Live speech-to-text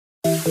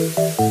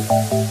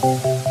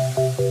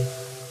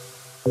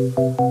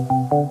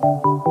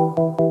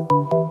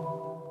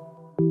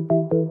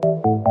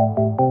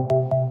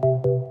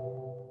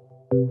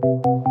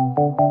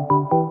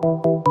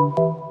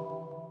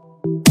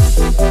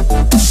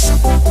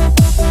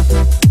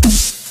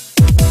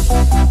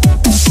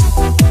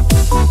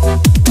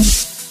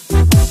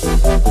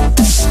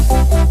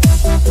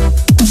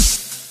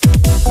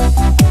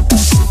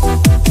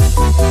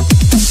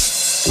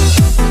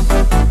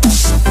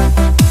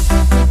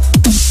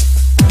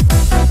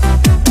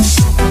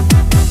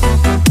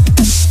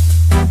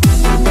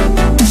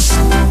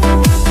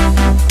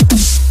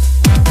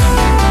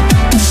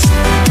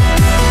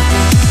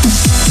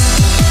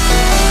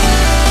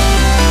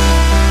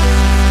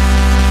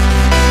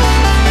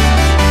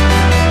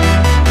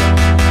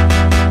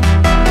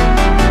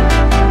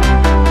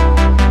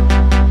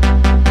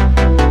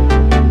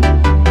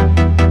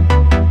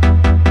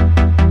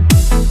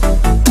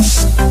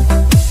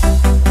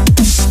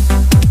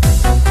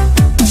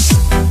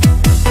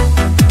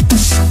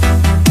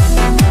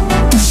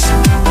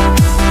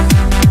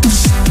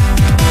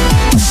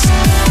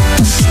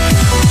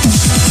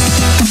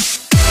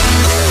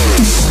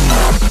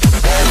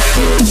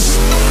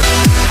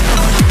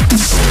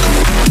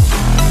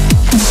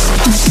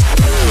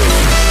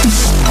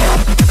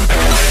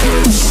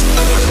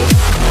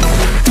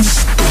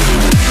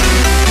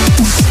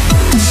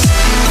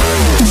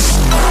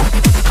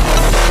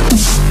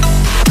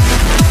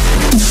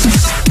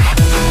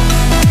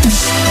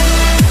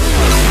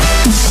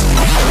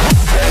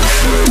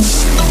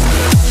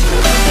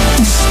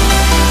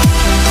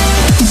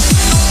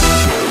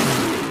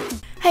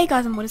Hey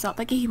guys, and what is up?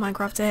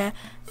 ThatGeekyMiner here.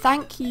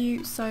 Thank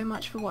you so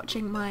much for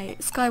watching my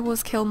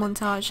Skywars kill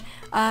montage.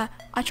 I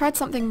tried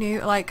something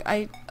new. Like,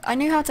 I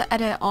knew how to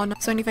edit on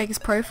Sony Vegas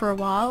Pro for a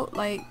while.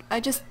 Like,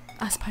 I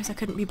suppose I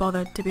couldn't be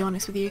bothered, to be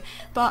honest with you.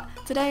 But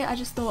today I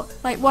just thought,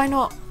 like, why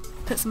not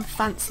put some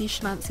fancy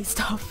schmancy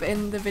stuff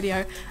in the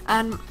video?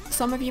 And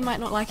some of you might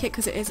not like it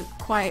because it is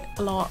quite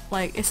a lot,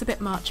 like, it's a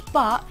bit much.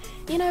 But,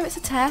 you know, it's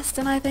a test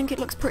and I think it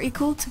looks pretty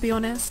cool, to be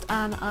honest.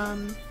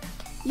 And,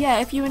 yeah,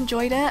 if you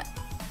enjoyed it,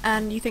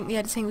 and you think the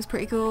editing was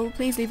pretty cool,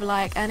 please leave a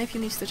like, and if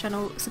you're new to the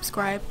channel,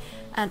 subscribe.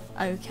 And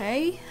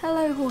okay,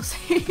 hello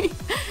horsey.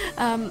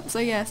 So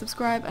yeah,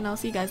 subscribe, and I'll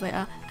see you guys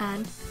later,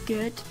 and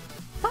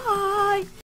goodbye.